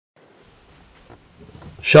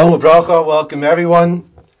Shalom Bracha, welcome everyone.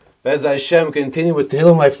 As Hashem continue with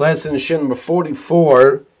Tehillim life lesson, Shin number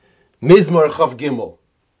 44, Mizmor Chav Gimel.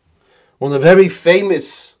 One of the very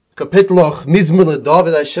famous kapitloch, Mizmor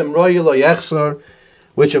David Hashem Roya Lo Yechsar,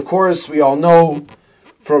 which of course we all know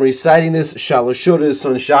from reciting this Shalosh Shuras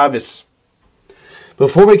on Shabbos.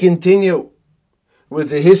 Before we continue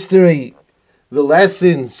with the history, the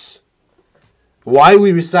lessons, why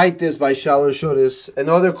we recite this by Shalosh Shuras, and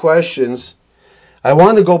other questions, I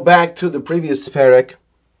want to go back to the previous parak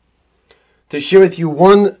to share with you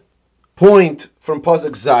one point from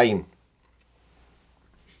Pasuk Zayin.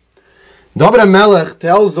 David HaMelech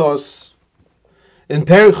tells us in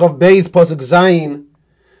Perek of Beis Pasuk Zayin,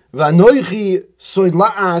 V'anoichi soy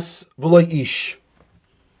la'as v'loy ish.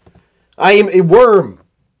 I am a worm,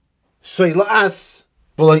 soy la'as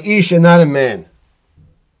v'loy ish, and not a man.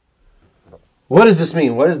 What does this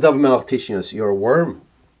mean? What is David HaMelech teaching us? You're a worm?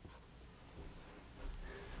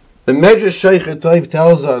 The Medrash Sheikh Toiv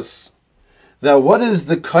tells us that what is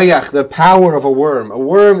the koyach, the power of a worm? A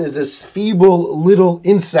worm is this feeble little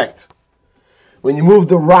insect. When you move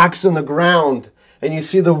the rocks on the ground and you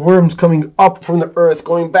see the worms coming up from the earth,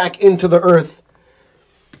 going back into the earth,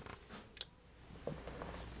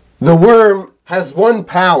 the worm has one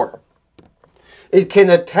power. It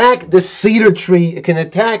can attack the cedar tree, it can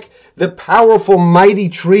attack the powerful, mighty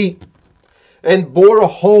tree and bore a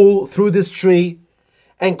hole through this tree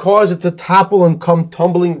and cause it to topple and come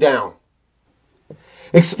tumbling down.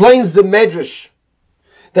 Explains the Medrash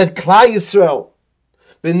that Klal Yisrael,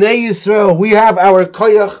 B'nai Yisrael, we have our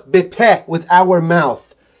koyach bepeh, with our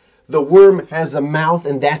mouth. The worm has a mouth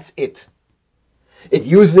and that's it. It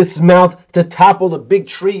uses its mouth to topple the big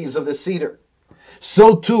trees of the cedar.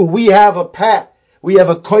 So too, we have a peh, we have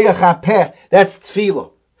a koyach hapeh, that's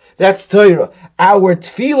tefillah, that's Torah. Our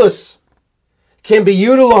tefillahs can be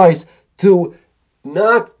utilized to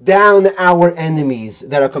knock down our enemies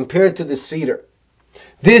that are compared to the cedar.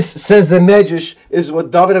 This, says the Medrash, is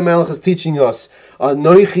what David HaMelech is teaching us.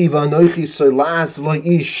 Anoichi v'anoichi soilas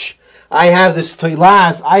v'loish. I have this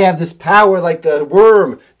toilas, I have this power like the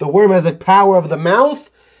worm. The worm has a power of the mouth.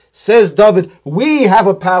 Says David, we have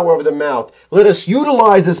a power of the mouth. Let us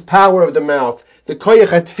utilize this power of the mouth. The koyach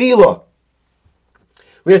tefillah.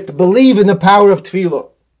 We have to believe in the power of tefillah.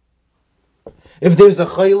 If there's a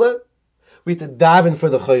chayla, we have to daven for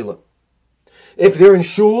the chayla. If they're in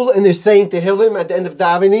shul and they're saying Tehillim at the end of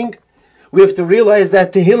davening, we have to realize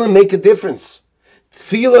that Tehillim make a difference.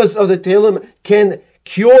 Tefillahs of the Tehillim can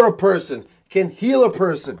cure a person, can heal a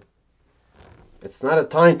person. It's not a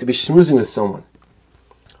time to be schmoozing with someone.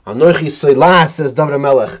 Anoichi Seilah, says David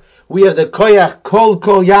HaMelech. We have the koyach, kol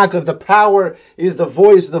Yaakov. The power is the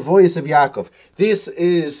voice of Yaakov. This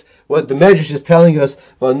is what the Medrash is telling us.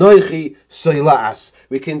 V'anoichi soilas.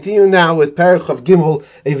 We continue now with Perek of Gimel,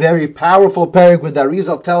 a very powerful Perek, where the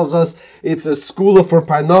Arizal tells us it's a school for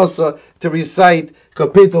Parnasa to recite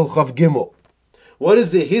Kapitel Chav Gimel. What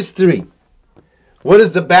is the history? What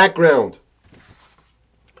is the background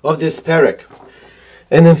of this Perek?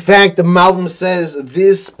 And in fact, the Malbim says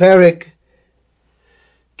this Perek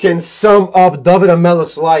can sum up David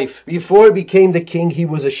HaMelech's life. Before he became the king, he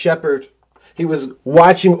was a shepherd. He was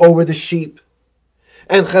watching over the sheep.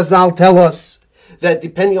 And Chazal tell us that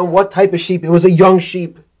depending on what type of sheep, it was a young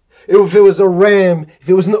sheep, if it was a ram, if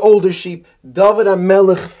it was an older sheep, David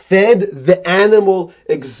HaMelech fed the animal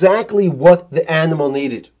exactly what the animal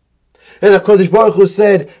needed. And HaKadosh Baruch Hu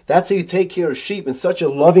said, that's how you take care of sheep in such a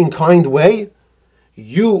loving, kind way.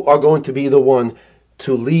 You are going to be the one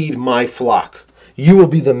to lead my flock. You will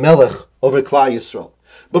be the Melech over Klal Yisrael.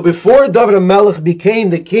 But before David HaMelech became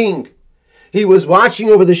the king, he was watching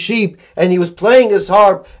over the sheep, and he was playing his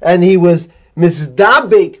harp, and he was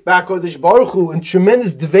mizdabek b'HaKadosh Baruch Hu in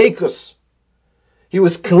tremendous dveikus. He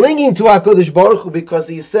was clinging to HaKadosh Baruch Hu because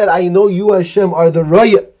he said, I know you, Hashem, are the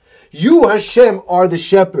Raya. You, Hashem, are the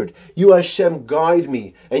shepherd. You, Hashem, guide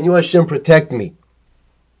me, and you, Hashem, protect me.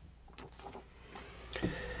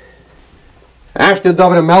 After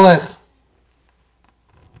David HaMelech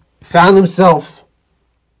found himself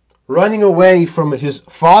running away from his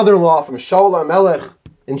father-in-law, from Shaul HaMelech,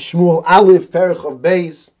 in Shmuel Aleph, Perek of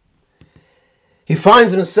Beis, he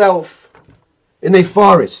finds himself in a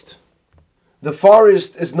forest. The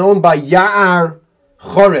forest is known by Ya'ar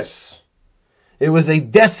Chores. It was a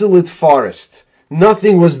desolate forest.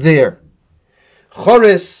 Nothing was there.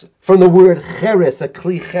 Chores, from the word cheres, a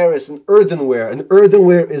kli cheres, an earthenware. An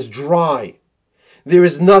earthenware is dry. There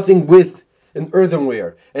is nothing with an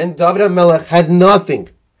earthenware. And David HaMelech had nothing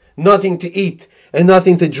to eat and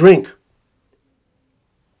nothing to drink.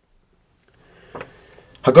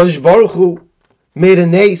 HaKadosh Baruch Hu made a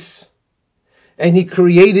nace And he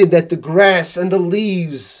created that the grass and the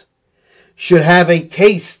leaves should have a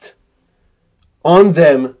taste on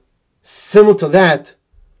them similar to that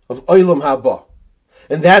of Olam Haba.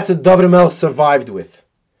 And that's what David HaMelech survived with.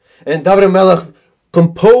 And David HaMelech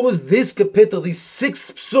composed this kapitel, these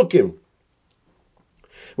 6 psukim,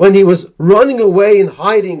 when he was running away and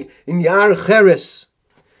hiding in Yar Cheres,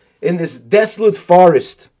 in this desolate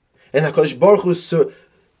forest. And HaKadosh Baruch Hu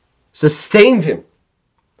sustained him.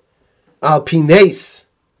 Al Pines.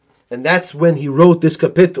 And that's when he wrote this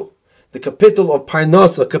kapitel. The kapitel of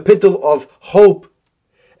Parnasa, kapitel of hope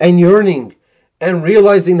and yearning, and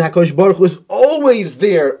realizing that HaKadosh Baruch Hu is always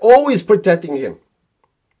there, always protecting him,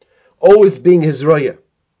 always being his roya.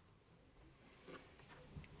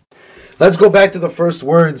 Let's go back to the first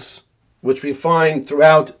words, which we find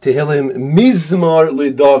throughout Tehillim, Mizmor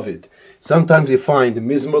LeDavid. Sometimes you find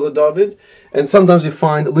Mizmor LeDavid, and sometimes you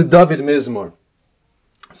find LeDavid Mizmor.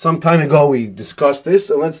 Some time ago we discussed this,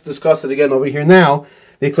 and let's discuss it again over here now,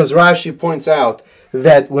 because Rashi points out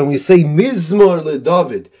that when we say Mizmor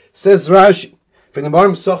LeDavid, says Rashi, from the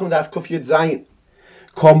Marim Sochem Daf Kuf Yud Zayin,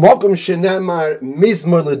 Kol Mokum Shenemar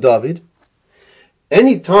Mizmor LeDavid.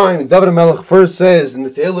 Anytime David HaMelech first says in the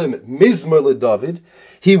Tehillim Mizmor LeDavid,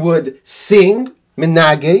 he would sing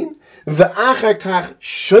Menagein, Ve'achar Kach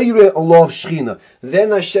Shoyre Olav Shechina.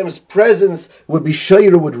 Then Hashem's presence would be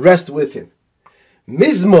Shoyre, would rest with him.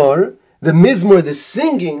 Mizmor, the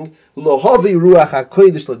singing, Lohavi Ruach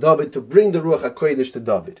HaKodesh LeDavid, to bring the Ruach HaKodesh to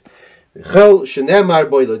David. Chel Shenemar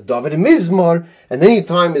Boy LeDavid Mizmor, and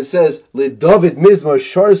anytime it says LeDavid Mizmor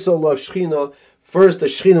Sharso Olav Shechina, first the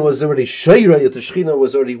Shechina was already Shoyre, the Shechina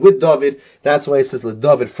was already with David. That's why it says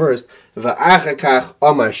LeDavid first, Ve'achar Kach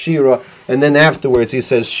Amar Shira, and then afterwards he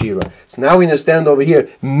says Shira. So now we understand over here,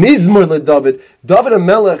 Mizmor LeDavid, David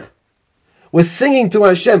HaMelech was singing to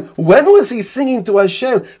Hashem. When was he singing to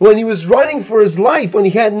Hashem? When he was running for his life, when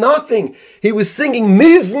he had nothing. He was singing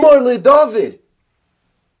Mizmor LeDavid.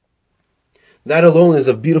 That alone is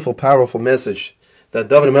a beautiful, powerful message that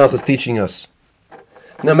David HaMelech is teaching us.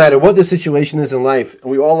 No matter what the situation is in life,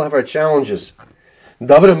 and we all have our challenges,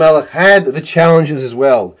 David HaMelech had the challenges as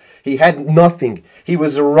well. He had nothing. He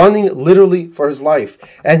was running literally for his life.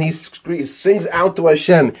 And he sings out to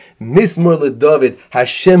Hashem, Mizmor LeDavid,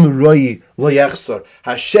 Hashem Royi Lo Yachsar.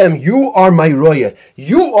 Hashem, you are my Roya.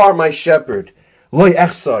 You are my shepherd. Lo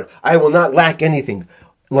Yachsar. I will not lack anything.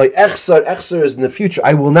 Lo Yachsar. Echsar is in the future.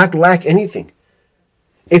 I will not lack anything.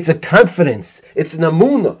 It's a confidence. It's an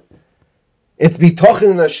amunah. It's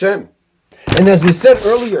bitochen in Hashem. And as we said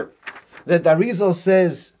earlier, that Arizal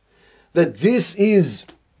says that this is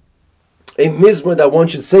a mizmor that one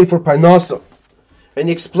should say for Parnasa. And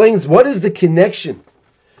he explains what is the connection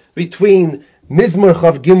between Mizmor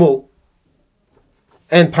Chav Gimel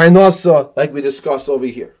and Parnasa, like we discussed over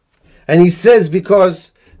here. And he says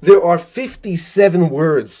because there are 57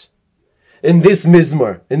 words in this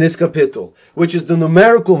mizmor, in this kapitel, which is the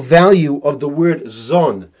numerical value of the word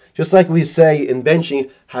zon. Just like we say in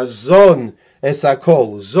benching, Hazon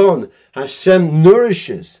esakol, zon, Hashem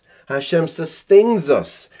nourishes, Hashem sustains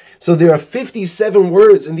us. So there are 57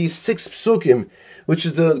 words in these 6 psukim, which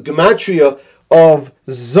is the gematria of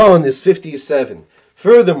zon is 57.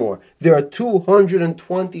 Furthermore, there are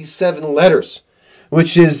 227 letters,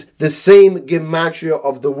 which is the same gematria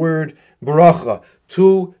of the word bracha,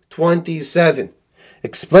 227.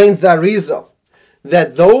 Explains the Arizal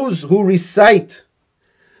that those who recite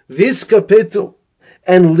this kapitel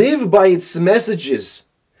and live by its messages,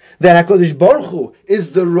 that HaKadosh Baruch Hu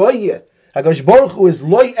is the royeh, HaKadosh Baruch Hu is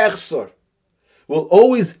loy echsar, will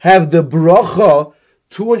always have the bracha,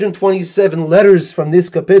 227 letters from this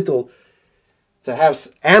kapitel, to have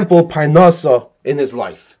ample parnasa in his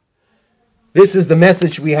life. This is the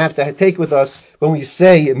message we have to take with us when we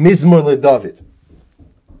say Mizmor LeDavid.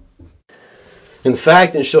 In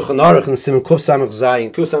fact, in Shulchan Aruch, in Siman Kuf Samach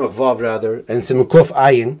Zayin, Kuf Samach Vav rather, and Siman Kuf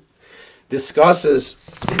Ayin, discusses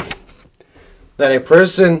that a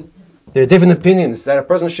person, there are different opinions, that a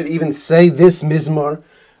person should even say this Mizmor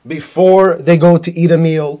before they go to eat a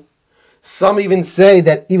meal. Some even say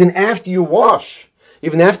that even after you wash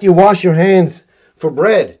your hands for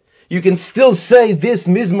bread, you can still say this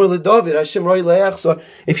Mizmor LeDavid, Hashem Roi Le'achsa,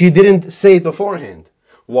 if you didn't say it beforehand.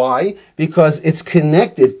 Why? Because it's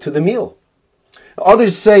connected to the meal.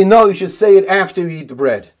 Others say, no, you should say it after you eat the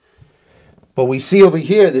bread. But we see over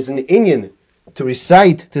here, there's an inyan to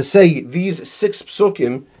recite, to say these 6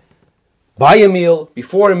 psukim, by a meal,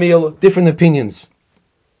 before a meal, different opinions.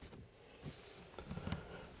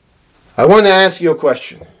 I want to ask you a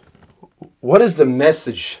question. What is the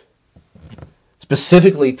message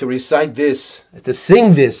specifically to recite this, to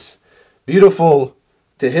sing this beautiful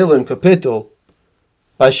Tehillim kapitel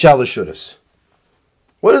Shalashudas.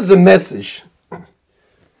 What is the message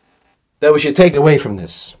that we should take away from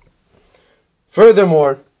this?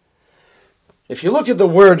 Furthermore, if you look at the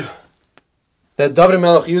word that David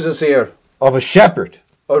Melech uses here of a shepherd,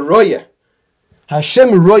 a roya,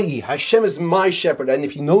 Hashem roi, Hashem is my shepherd. And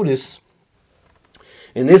if you notice,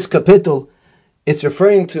 in this kapitel, it's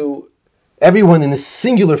referring to everyone in a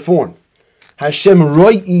singular form. Hashem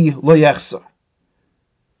roi lo yachsar.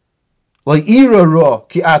 Lo ira ro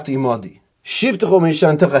ki atu imadi. Shivtecho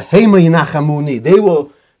meishantecha hema yinachamuni. They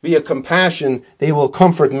will be a compassion, they will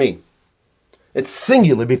comfort me. It's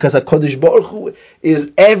singular because HaKadosh Baruch Hu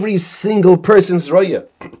is every single person's roya.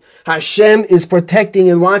 Hashem is protecting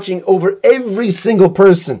and watching over every single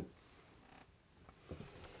person.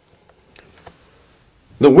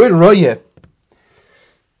 The word roya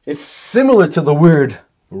is similar to the word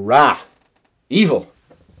ra, evil.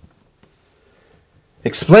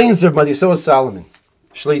 Explains Rav Yisroel Solomon,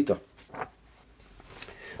 Shlita,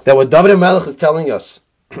 that what David Melech is telling us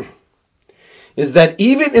is that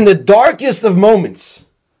even in the darkest of moments,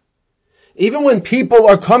 even when people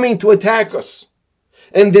are coming to attack us,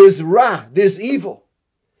 and there's ra, there's evil,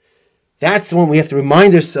 that's when we have to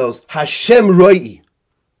remind ourselves, Hashem roi.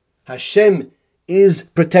 Hashem is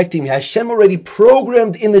protecting me. Hashem already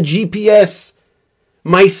programmed in the GPS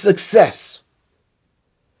my success.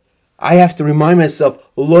 I have to remind myself,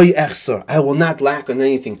 lo yechsar, I will not lack on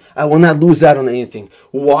anything. I will not lose out on anything.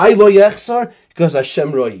 Why lo yechsar? Because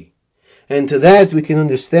Hashem roi. And to that we can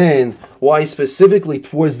understand why specifically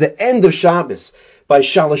towards the end of Shabbos, by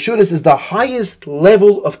Shalashudas is the highest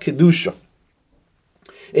level of Kedusha.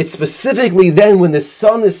 It's specifically then when the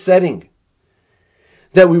sun is setting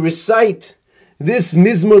that we recite this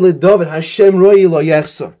Mizmor LeDavid, Hashem roi lo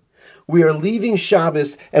yechsar. We are leaving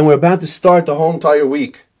Shabbos and we're about to start the whole entire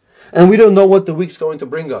week. And we don't know what the week's going to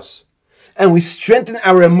bring us. And we strengthen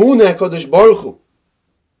our emunah HaKadosh Baruch Hu.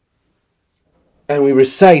 And we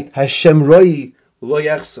recite Hashem roi lo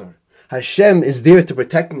yechsar. Hashem is there to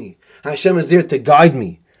protect me. Hashem is there to guide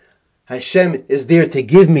me. Hashem is there to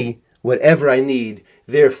give me whatever I need.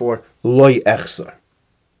 Therefore, lo yechsar.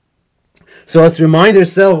 So let's remind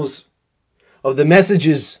ourselves of the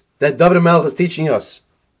messages that David Melech is teaching us.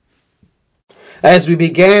 As we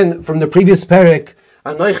began from the previous parak,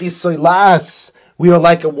 Anochi soilas, we are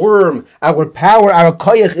like a worm. Our power, our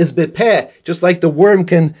koyach is bepeh, just like the worm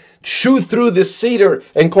can chew through the cedar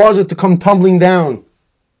and cause it to come tumbling down.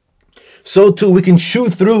 So too we can chew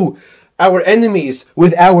through our enemies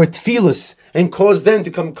with our tefillas and cause them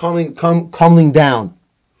to come tumbling down.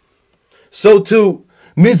 So too,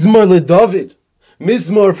 Mizmor LeDavid.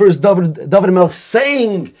 Mizmor first David Melech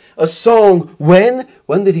sang a song. When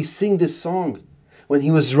did he sing this song? When he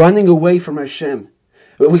was running away from Hashem.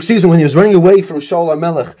 When he was running away from Shaul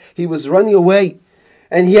HaMelech. He was running away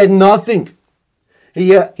and he had nothing. He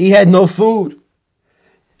had no food.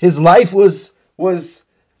 His life was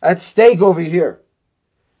at stake over here.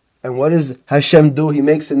 And what does Hashem do? He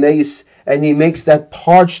makes a nace and he makes that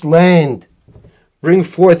parched land bring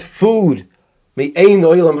forth food. Me'ein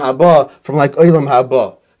oilam haba, from like oilam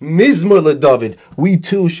haba. Mizmor LeDavid. We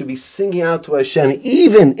too should be singing out to Hashem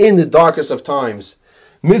even in the darkest of times.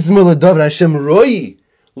 Mizmor LeDavid, Hashem roi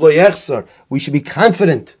lo yechsar. We should be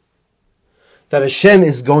confident that Hashem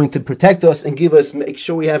is going to protect us and make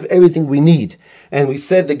sure we have everything we need. And we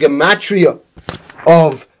said the gematria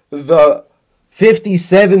of the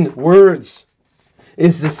 57 words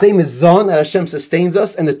is the same as Zon, that Hashem sustains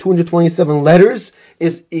us, and the 227 letters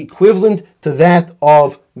is equivalent to that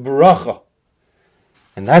of Bracha.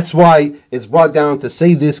 And that's why it's brought down to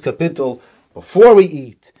say this kapitel before we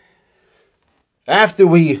eat, after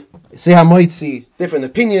we say Hamoitzi, different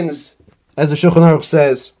opinions, as the Shulchan Aruch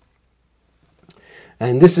says.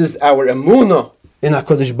 And this is our emunah in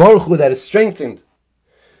HaKadosh Baruch Hu that is strengthened.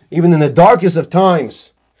 Even in the darkest of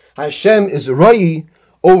times, Hashem is roi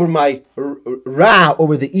over my ra,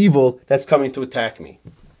 over the evil that's coming to attack me.